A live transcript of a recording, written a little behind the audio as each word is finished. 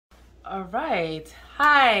All right.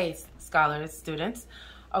 Hi, scholars, students.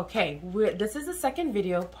 Okay, this is the second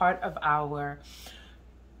video, part of our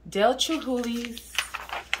Dale Chihuly's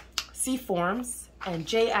Seaforms and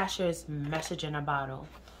Jay Asher's Message in a Bottle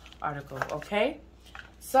article, okay?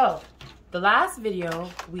 So, the last video,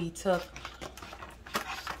 we took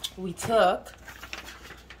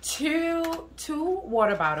two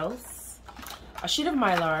water bottles, a sheet of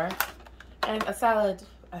mylar, and a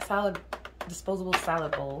disposable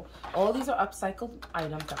salad bowl. All these are upcycled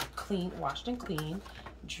items that are clean, washed and clean,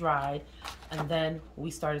 dried, and then we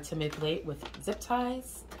started to manipulate with zip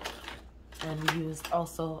ties, and we used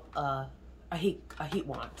also a heat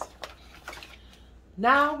wand.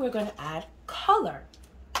 Now we're going to add color.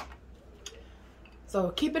 So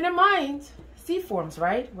keeping in mind, Seaforms,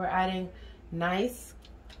 right? We're adding nice,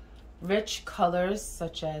 rich colors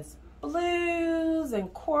such as blues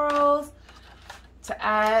and corals to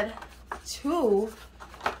add to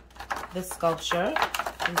the sculpture.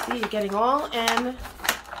 You see, you're getting all in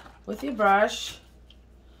with your brush.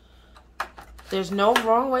 There's no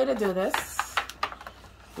wrong way to do this.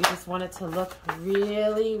 We just want it to look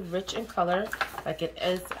really rich in color, like it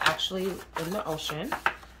is actually in the ocean.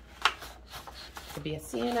 It could be a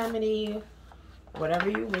sea anemone, whatever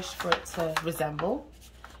you wish for it to resemble.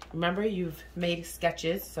 Remember, you've made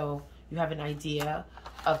sketches, so you have an idea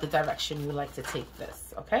of the direction you would like to take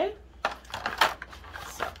this, okay?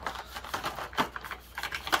 So,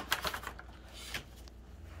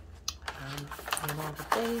 and all the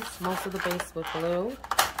base, most of the base with blue.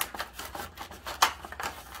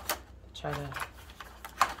 Try to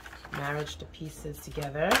marriage the pieces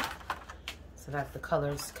together so that the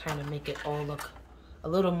colors kind of make it all look a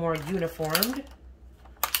little more uniformed.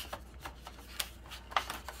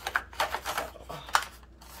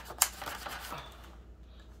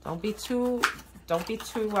 Don't be too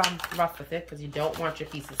rough with it, because you don't want your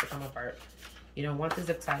pieces to come apart. You don't want the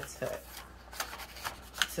zip tie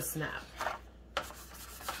to snap,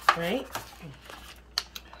 right?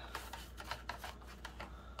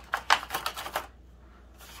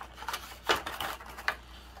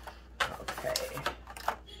 Okay.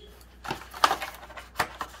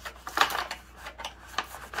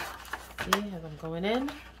 See, as I'm going in,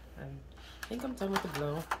 I think I'm done with the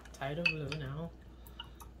blue. Tired of blue now.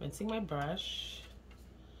 Rinsing my brush,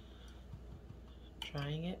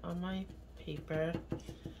 drying it on my paper. I'm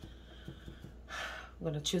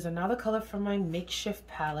going to choose another color from my makeshift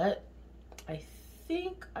palette. I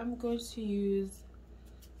think I'm going to use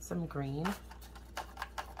some green.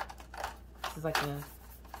 This is like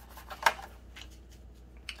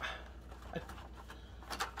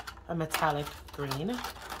a metallic green.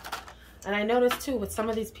 And I noticed too, with some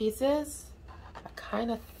of these pieces, I kind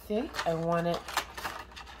of think I want it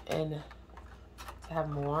to have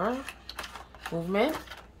more movement,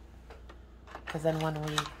 because then when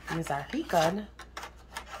we use our heat gun,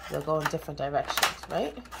 they'll go in different directions,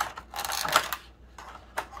 right?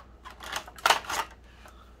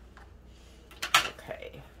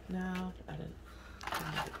 Okay, now I didn't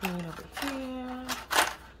the green over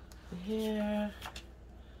here,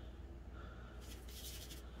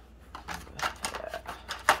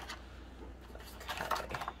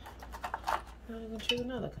 I'm going to choose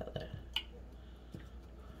another color.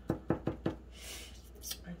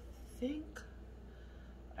 I think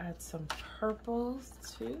add some purples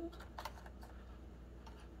too.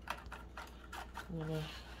 I'm going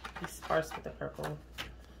to be sparse with the purple.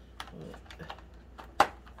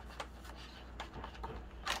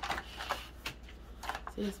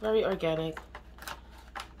 See, it's very organic.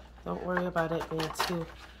 Don't worry about it being too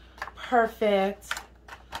perfect.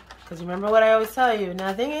 Because remember what I always tell you,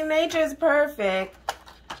 nothing in nature is perfect.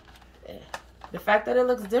 The fact that it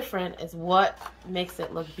looks different is what makes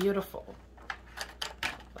it look beautiful.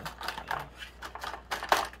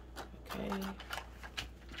 Okay.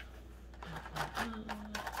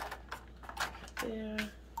 There.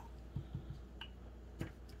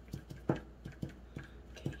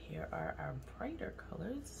 Okay, here are our brighter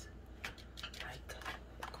colors, like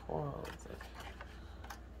corals.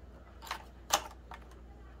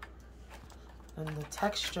 And the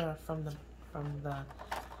texture from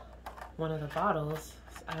one of the bottles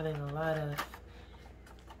is adding a lot of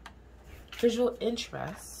visual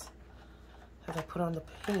interest as I put on the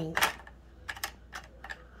paint.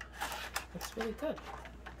 It's really good.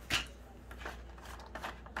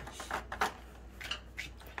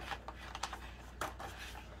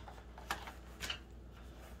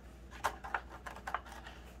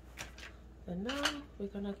 And now we're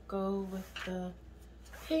gonna go with the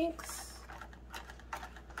pinks.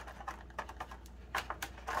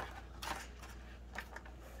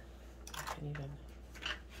 even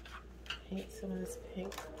paint some of this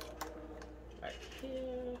pink right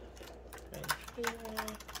here, right here.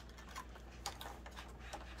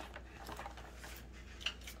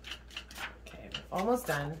 Okay, we're almost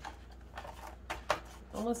done.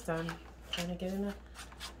 Almost done. Trying to get in a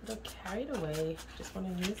little carried away. Just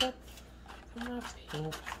want to use up some more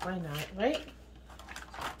paint. Why not, right?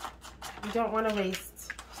 We don't want to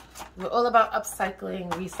waste. We're all about upcycling,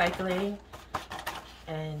 recycling,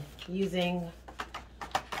 and using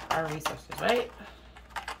our resources, right?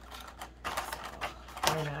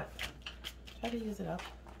 So, why not? Try to use it up,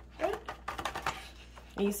 right?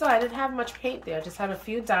 And you saw I didn't have much paint there. I just had a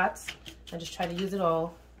few dots. I just try to use it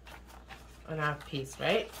all on our piece,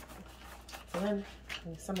 right? So then,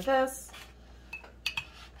 use some of this,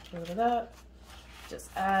 a little bit of that. Just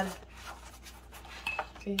add,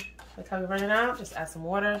 see, look how we're running out. Just add some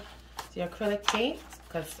water to your acrylic paint,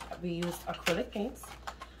 because we used acrylic paints,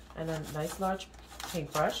 and a nice large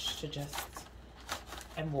paintbrush to just,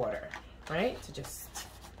 and water, right? To just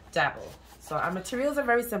dabble. So our materials are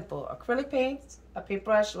very simple. Acrylic paint, a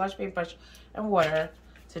paintbrush, large paintbrush, and water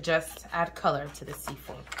to just add color to the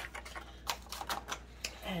Seaform.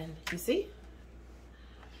 And you see?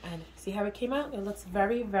 And see how it came out? It looks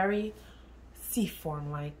very, very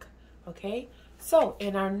Seaform-like, okay? So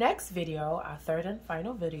in our next video, our third and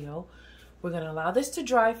final video, we're gonna allow this to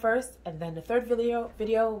dry first, and then the third video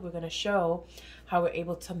we're gonna show how we're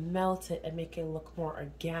able to melt it and make it look more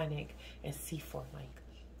organic and Seaform-like.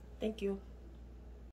 Thank you.